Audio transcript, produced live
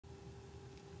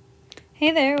Hey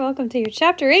there, welcome to your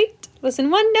Chapter 8, Lesson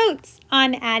 1 notes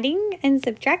on adding and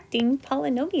subtracting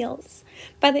polynomials.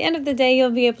 By the end of the day,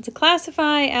 you'll be able to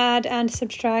classify, add, and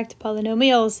subtract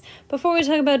polynomials. Before we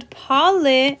talk about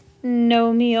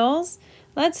polynomials,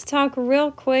 let's talk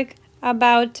real quick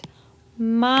about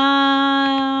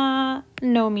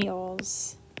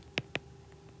monomials.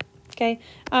 Okay,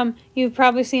 you've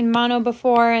probably seen mono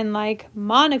before and like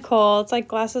monocle, it's like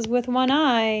glasses with one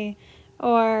eye,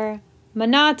 or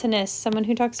monotonous, someone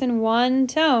who talks in one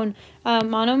tone.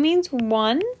 Mono means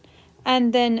one,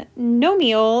 and then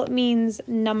nomial means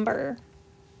number.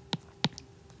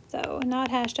 So not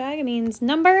hashtag, it means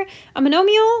number. A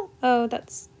monomial, oh,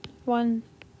 that's one.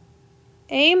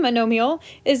 A monomial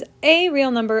is a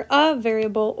real number, a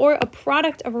variable, or a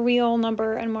product of a real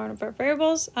number and more number of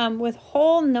variables with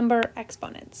whole number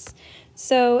exponents.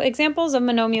 So examples of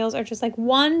monomials are just like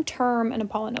one term in a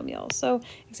polynomial. So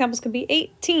examples could be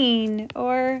 18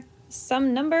 or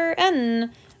some number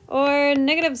n or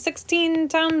negative 16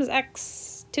 times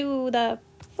x to the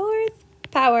fourth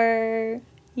power,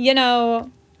 you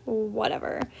know,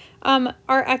 whatever.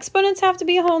 Our exponents have to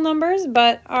be whole numbers,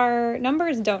 but our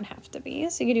numbers don't have to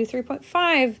be. So you could do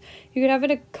 3.5. You could have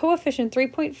it a coefficient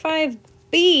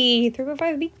 3.5b,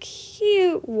 3.5b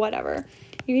cute, whatever.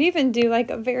 You can even do like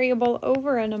a variable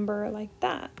over a number like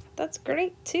that. That's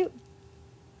great too.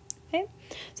 Okay,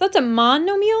 so that's a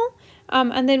monomial.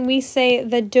 And then we say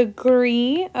the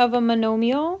degree of a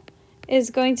monomial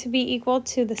is going to be equal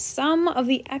to the sum of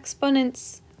the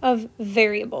exponents of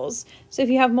variables. So if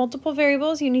you have multiple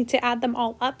variables, you need to add them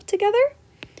all up together.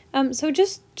 So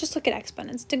just look at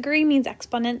exponents. Degree means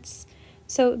exponents.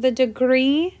 So the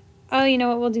degree, oh, you know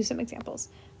what, we'll do some examples.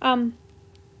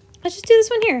 Let's just do this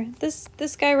one here.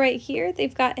 This guy right here,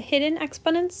 they've got hidden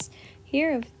exponents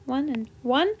here of 1 and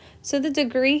 1. So the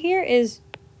degree here is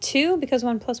 2 because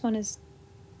 1 plus 1 is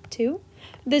 2.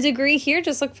 The degree here,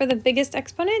 just look for the biggest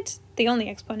exponent. The only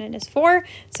exponent is 4.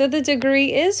 So the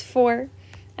degree is 4.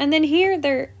 And then here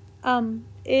there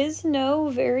is no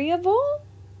variable.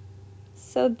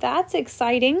 So that's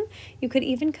exciting. You could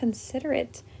even consider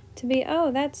it to be,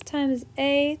 oh, that's times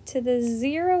a to the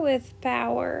 0th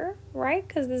power, right?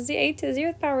 Because the a to the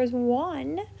 0th power is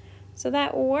 1. So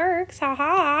that works,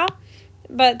 haha.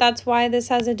 But that's why this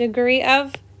has a degree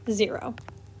of 0.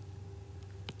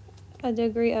 A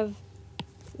degree of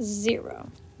 0.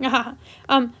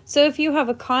 So if you have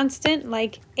a constant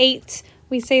like 8,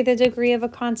 we say the degree of a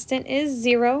constant is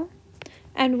 0.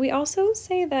 And we also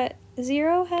say that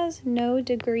 0 has no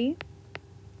degree.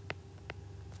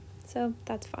 So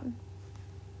that's fun.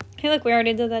 Hey, look, we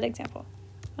already did that example.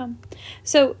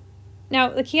 So now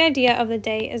the key idea of the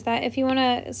day is that if you want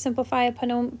to simplify a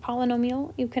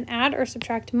polynomial, you can add or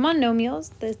subtract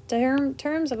monomials, the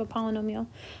terms of a polynomial,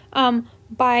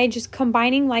 by just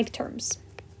combining like terms.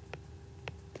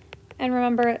 And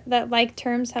remember that like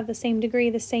terms have the same degree,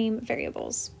 the same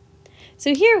variables.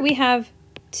 So here we have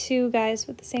two guys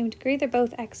with the same degree. They're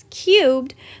both x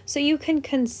cubed. So you can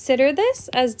consider this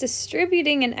as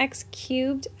distributing an x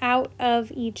cubed out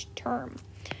of each term.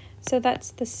 So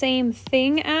that's the same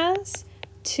thing as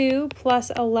 2 plus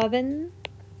 11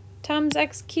 times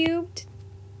x cubed.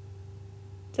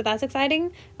 So that's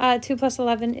exciting. 2 plus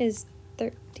 11 is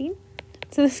 13.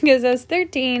 So this gives us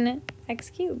 13 x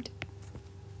cubed.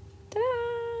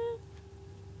 Ta-da!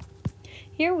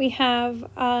 Here we have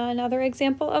another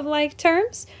example of like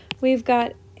terms. We've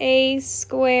got a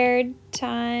squared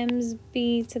times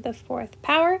b to the 4th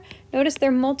power. Notice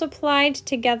they're multiplied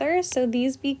together, so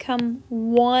these become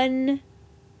one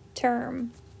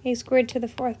term. A squared to the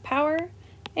 4th power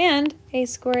and a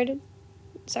squared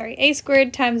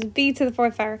times b to the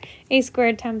 4th power. A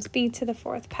squared times b to the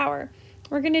 4th power.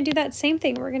 We're going to do that same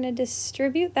thing. We're going to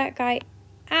distribute that guy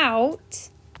out.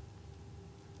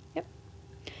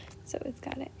 So it's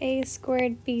got an a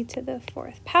squared b to the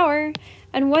 4th power.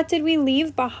 And what did we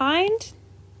leave behind?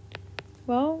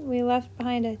 Well, we left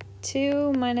behind a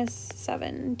 2 minus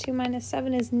 7. 2 minus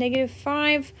 7 is negative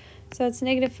 5. So it's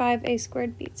negative 5a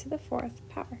squared b to the 4th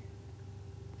power.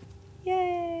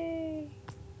 Yay!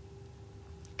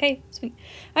 Okay, sweet.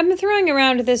 I've been throwing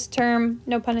around this term,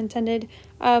 no pun intended,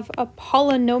 of a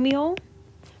polynomial.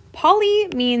 Poly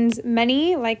means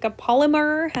many, like a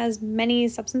polymer has many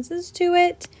substances to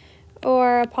it.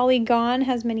 Or a polygon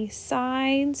has many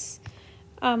sides.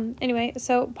 Anyway,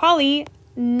 so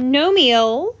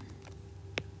polynomial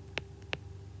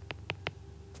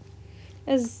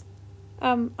is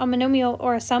a monomial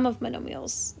or a sum of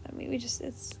monomials. I mean,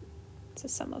 it's a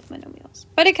sum of monomials.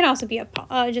 But it can also be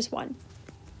just one.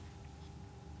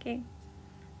 Okay.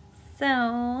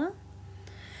 So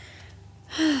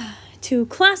To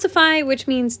classify, which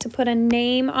means to put a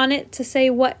name on it to say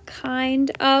what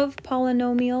kind of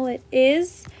polynomial it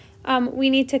is, we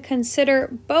need to consider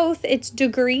both its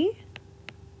degree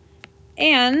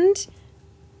and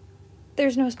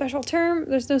there's no special term,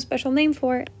 there's no special name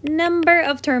for it, number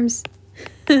of terms.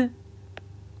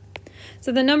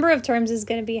 So the number of terms is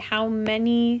going to be how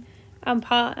many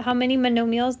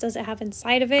monomials does it have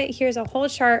inside of it. Here's a whole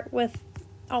chart with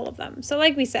all of them. So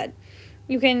like we said,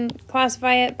 you can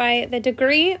classify it by the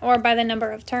degree or by the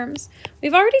number of terms.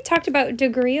 We've already talked about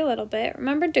degree a little bit.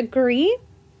 Remember, degree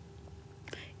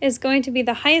is going to be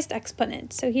the highest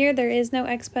exponent. So here there is no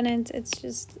exponent, it's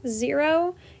just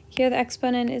 0. Here the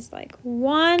exponent is like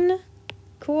 1.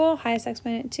 Cool. Highest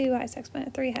exponent 2, highest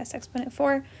exponent 3, highest exponent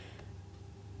 4.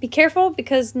 Be careful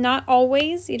because not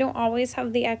always, you don't always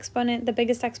have the exponent, the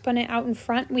biggest exponent out in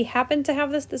front. We happen to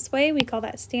have this way. We call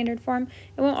that standard form.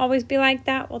 It won't always be like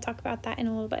that. We'll talk about that in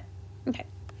a little bit. Okay.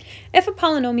 If a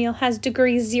polynomial has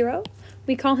degree 0,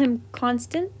 we call him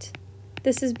constant.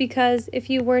 This is because if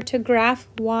you were to graph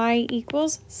y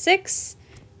equals 6,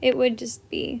 it would just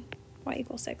be y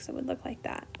equals 6. It would look like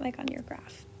that, like on your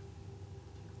graph.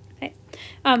 Okay.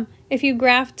 If you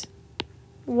graphed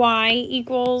y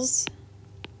equals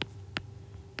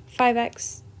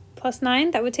 5x plus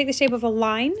 9, that would take the shape of a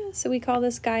line, so we call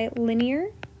this guy linear.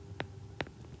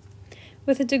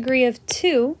 With a degree of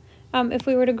 2, if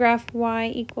we were to graph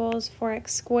y equals 4x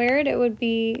squared, it would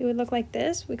look like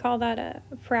this. We call that a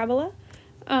parabola.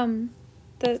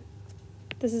 This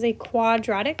is a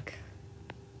quadratic,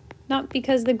 not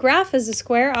because the graph is a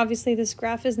square. Obviously, this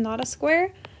graph is not a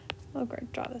square. I'll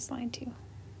draw this line too.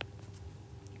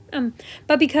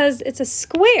 But because it's a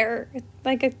square,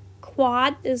 like a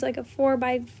quad is like a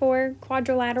 4x4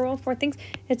 quadrilateral, 4 things.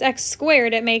 It's x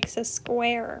squared, it makes a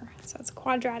square. So it's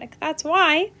quadratic. That's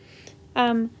why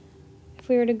if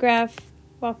we were to graph,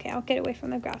 well, okay, I'll get away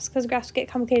from the graphs because graphs get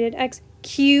complicated. X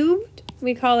cubed,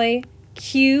 we call a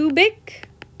cubic.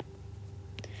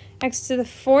 X to the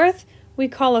 4th, we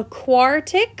call a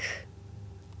quartic.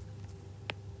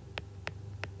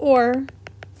 Or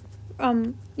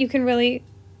you can really,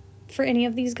 for any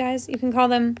of these guys, you can call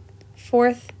them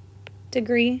 4th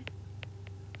degree,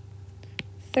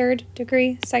 3rd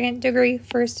degree, 2nd degree,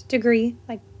 1st degree,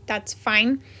 like that's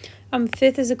fine.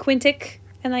 5th is a quintic,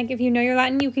 and like if you know your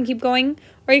Latin, you can keep going,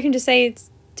 or you can just say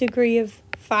it's degree of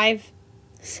 5,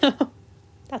 so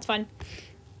that's fun.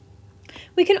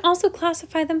 We can also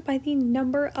classify them by the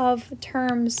number of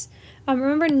terms.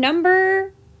 Remember,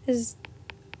 number is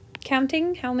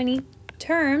counting how many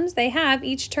terms they have.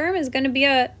 Each term is going to be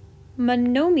a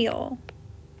monomial.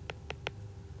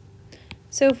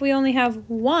 So if we only have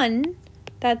 1,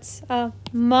 that's a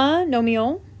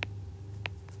monomial.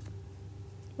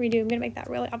 Redo, I'm going to make that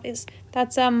really obvious.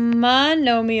 That's a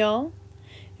monomial.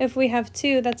 If we have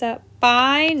 2, that's a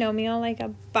binomial, like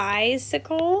a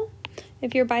bicycle.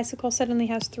 If your bicycle suddenly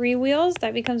has 3 wheels,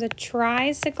 that becomes a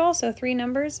tricycle. So 3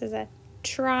 numbers is a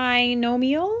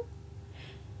trinomial.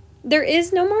 There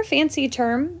is no more fancy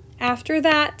term after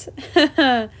that.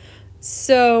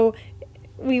 So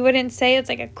we wouldn't say it's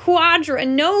like a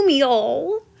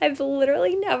quadrinomial. I've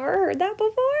literally never heard that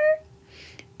before.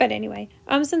 But anyway,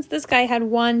 since this guy had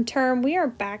 1 term, we are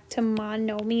back to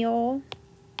monomial.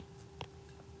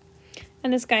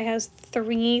 And this guy has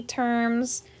 3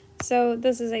 terms, so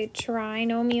this is a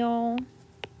trinomial.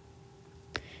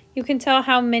 You can tell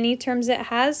how many terms it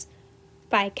has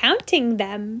by counting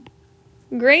them.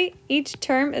 Great, each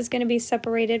term is going to be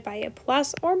separated by a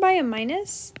plus or by a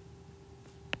minus.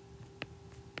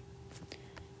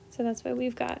 So that's why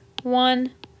we've got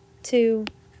 1, 2,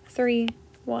 3,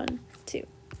 1, 2.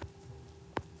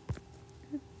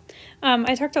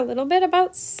 I talked a little bit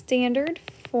about standard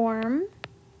form.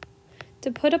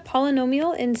 To put a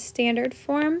polynomial in standard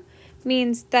form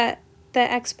means that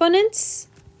the exponents,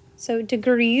 so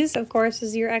degrees, of course,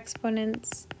 is your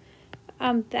exponents.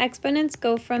 The exponents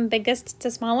go from biggest to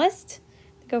smallest.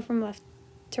 They go from left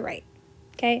to right.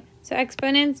 Okay, so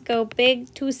exponents go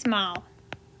big to small.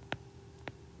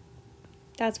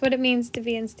 That's what it means to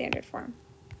be in standard form.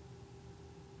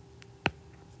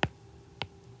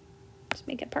 Just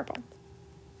make it purple.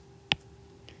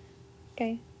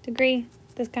 Okay, degree,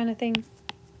 this kind of thing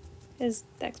is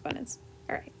the exponents.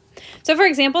 All right. So for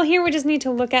example, here we just need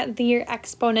to look at the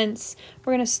exponents.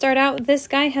 We're going to start out, this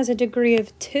guy has a degree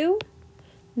of 2.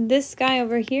 This guy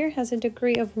over here has a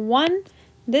degree of 1.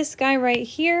 This guy right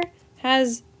here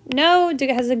has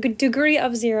a degree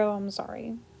of 0. I'm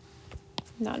sorry.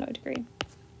 No degree.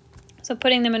 So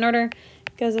putting them in order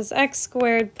gives us x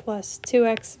squared plus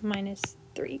 2x minus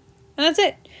 3. And that's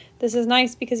it. This is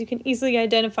nice because you can easily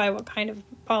identify what kind of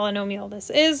polynomial this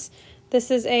is. This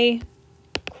is a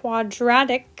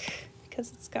quadratic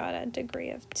because it's got a degree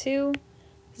of 2.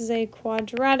 This is a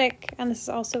quadratic, and this is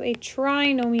also a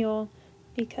trinomial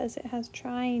because it has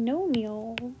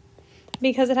trinomial,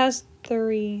 because it has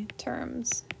 3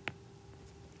 terms.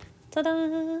 Ta-da!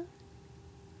 Now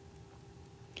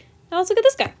let's look at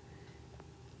this guy.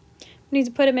 We need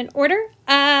to put them in order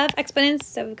of exponents.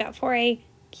 So we've got 4a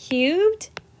cubed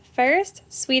first,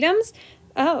 sweetums.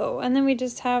 Oh, and then we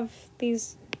just have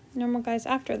these normal guys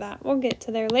after that. We'll get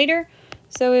to there later.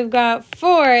 So we've got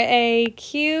 4a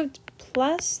cubed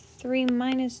plus 3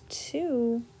 minus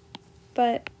 2.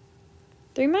 But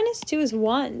 3 minus 2 is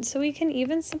 1. So we can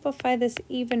even simplify this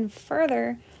even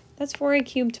further. That's 4a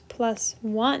cubed plus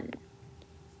 1.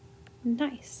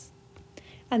 Nice.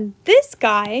 And this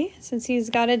guy, since he's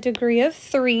got a degree of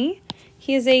 3,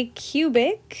 he is a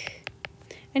cubic,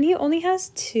 and he only has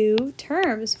 2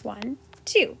 terms, 1,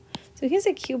 2. So he's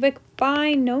a cubic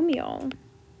binomial.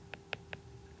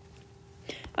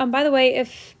 By the way,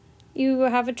 if you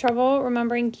have a trouble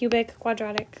remembering cubic,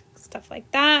 quadratic, stuff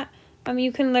like that,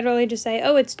 you can literally just say,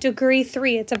 oh, it's degree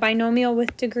 3. It's a binomial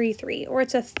with degree 3. Or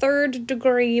it's a 3rd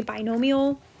degree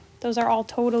binomial. Those are all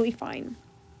totally fine.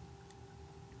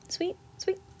 Sweet,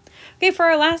 sweet. Okay, for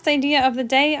our last idea of the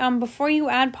day, before you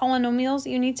add polynomials,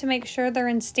 you need to make sure they're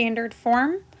in standard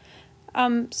form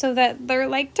so that their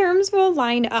like terms will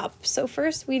line up. So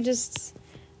first we just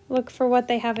look for what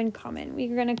they have in common.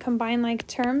 We're going to combine like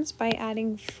terms by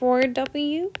adding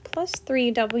 4w plus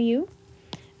 3w.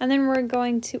 And then we're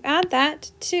going to add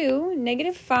that to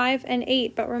 -5 and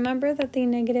 8. But remember that the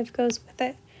negative goes with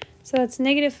it. So that's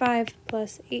 -5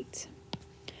 plus 8.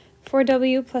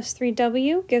 4w plus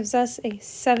 3w gives us a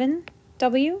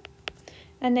 7w.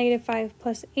 And -5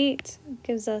 plus 8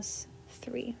 gives us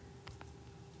 3.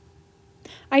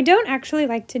 I don't actually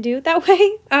like to do it that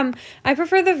way. I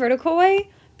prefer the vertical way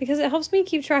because it helps me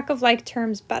keep track of like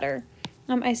terms better.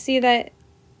 I see that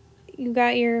you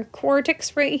got your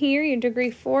quartics right here, your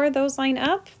degree 4, those line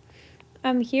up.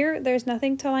 Here, there's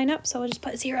nothing to line up, so we'll just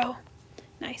put 0.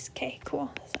 Nice, okay,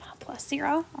 cool. Plus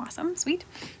 0, awesome, sweet.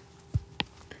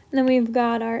 And then we've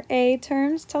got our a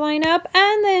terms to line up,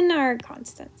 and then our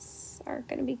constants are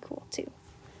going to be cool too.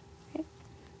 Okay.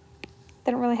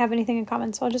 They don't really have anything in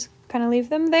common, so I'll just kind of leave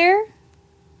them there.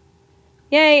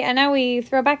 Yay, and now we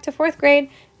throw back to 4th grade,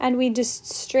 and we just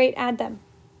straight add them.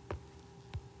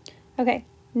 Okay.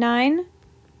 9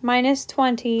 minus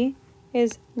 20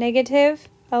 is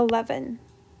 -11.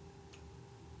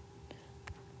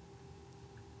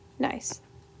 Nice.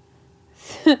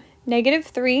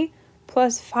 -3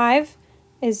 plus 5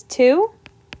 is 2,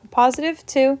 positive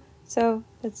 2, so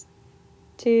that's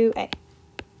 2a.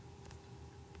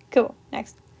 Cool,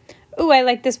 next. Ooh, I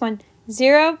like this one.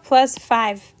 0 plus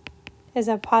 5 is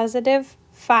a positive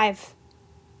 5.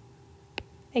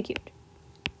 A cubed.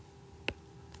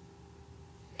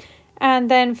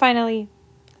 And then finally,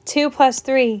 2 plus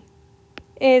 3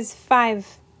 is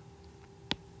 5.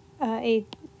 8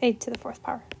 to the 4th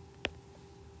power.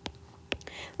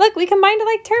 Look, we combined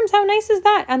like terms. How nice is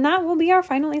that? And that will be our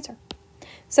final answer.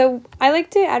 So I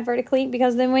like to add vertically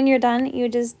because then when you're done, you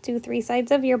just do 3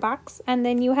 sides of your box and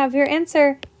then you have your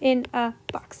answer in a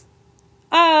box.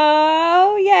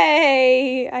 Oh,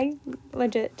 yay! I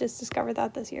legit just discovered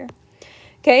that this year.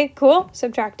 Okay, cool.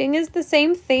 Subtracting is the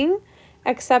same thing,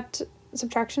 except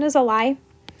subtraction is a lie.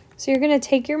 So you're going to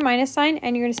take your minus sign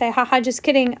and you're going to say, haha, just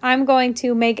kidding. I'm going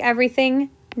to make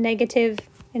everything negative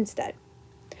instead.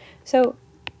 So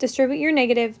distribute your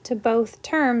negative to both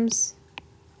terms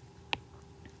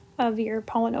of your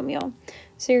polynomial.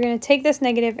 So you're going to take this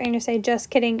negative and you're going to say, just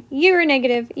kidding, you're a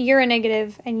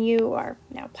negative, and you are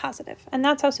now positive. And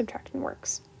that's how subtraction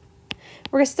works.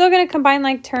 We're still going to combine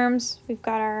like terms. We've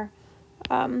got our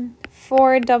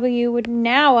 4w would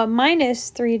now a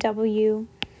minus 3w.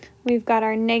 We've got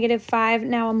our -5,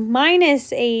 now a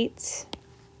minus 8.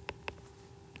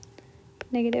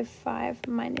 -5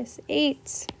 minus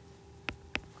 8.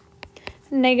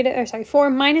 4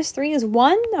 minus 3 is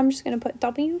 1. I'm just going to put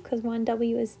w because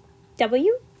 1w is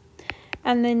w.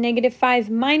 And then -5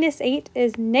 minus 8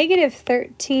 is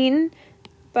 -13.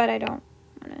 But I don't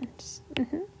want to just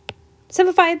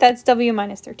simplify. That's w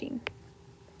minus 13.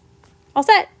 All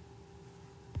set.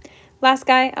 Last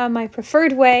guy, my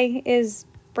preferred way is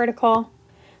vertical.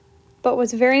 But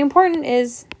what's very important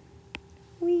is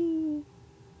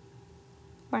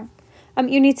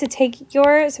you need to take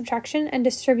your subtraction and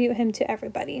distribute him to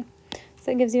everybody.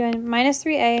 So it gives you a minus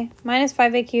 3a, minus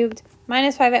 5a cubed,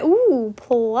 minus 5a, ooh,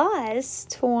 plus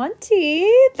 20.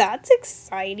 That's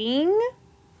exciting.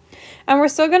 And we're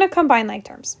still going to combine like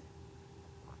terms.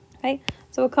 Okay,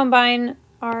 so we'll combine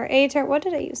our a term. What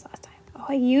did I use last time? Oh,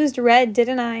 I used red,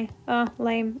 didn't I? Oh,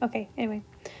 lame. Okay, anyway.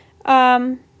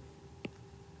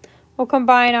 We'll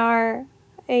combine our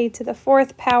a to the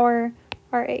 4th power,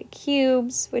 our a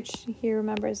cubes, which here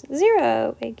remember is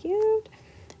 0, a cubed,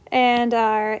 and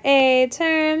our a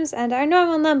terms and our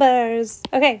normal numbers.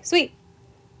 Okay, sweet.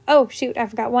 Oh, shoot, I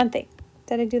forgot one thing.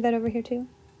 Did I do that over here too?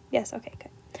 Yes, okay, good.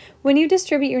 When you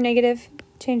distribute your negative,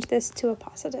 change this to a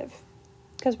positive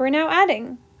because we're now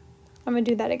adding. I'm going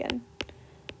to do that again.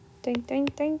 Dink,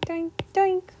 dink, dink, dink,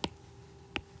 dink.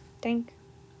 Dink.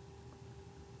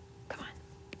 Come on.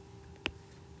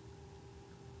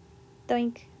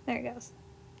 Doink. There it goes.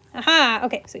 Aha!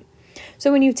 Okay, sweet.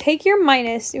 So when you take your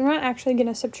minus, you're not actually going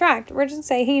to subtract. We're just going to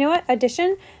say, hey, you know what?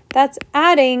 Addition, that's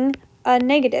adding a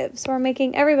negative. So we're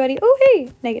making everybody, oh,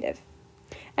 hey, negative.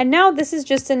 And now this is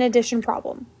just an addition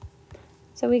problem.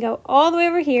 So we go all the way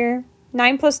over here.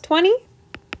 9 plus 20,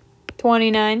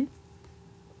 29.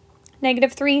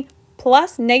 Negative 3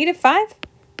 plus negative 5,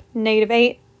 negative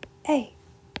 8, a.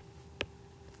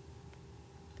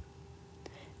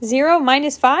 0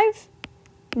 minus 5,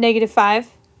 negative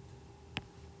 5,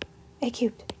 a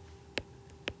cubed.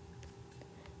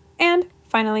 And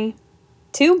finally,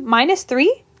 2 minus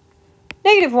 3,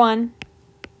 negative 1,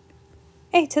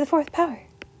 a to the 4th power.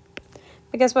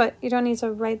 But guess what? You don't need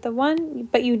to write the 1,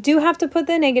 but you do have to put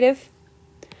the negative.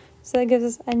 So that gives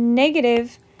us a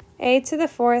negative a to the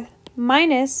 4th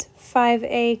minus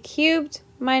 5a cubed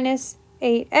minus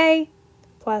 8a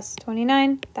plus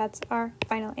 29. That's our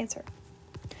final answer.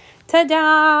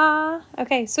 Ta-da!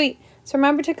 Okay, sweet. So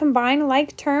remember to combine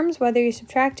like terms, whether you're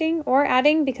subtracting or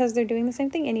adding, because they're doing the same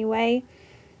thing anyway.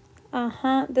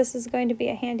 This is going to be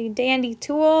a handy dandy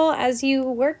tool. As you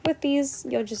work with these,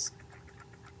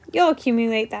 you'll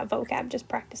accumulate that vocab just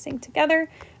practicing together.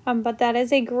 But that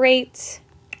is a great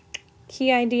key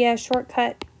idea,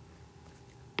 shortcut,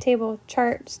 table,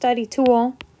 chart, study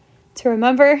tool to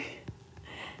remember.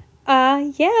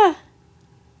 Yeah,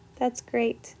 that's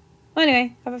great. Well,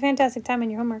 anyway, have a fantastic time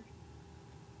in your homework.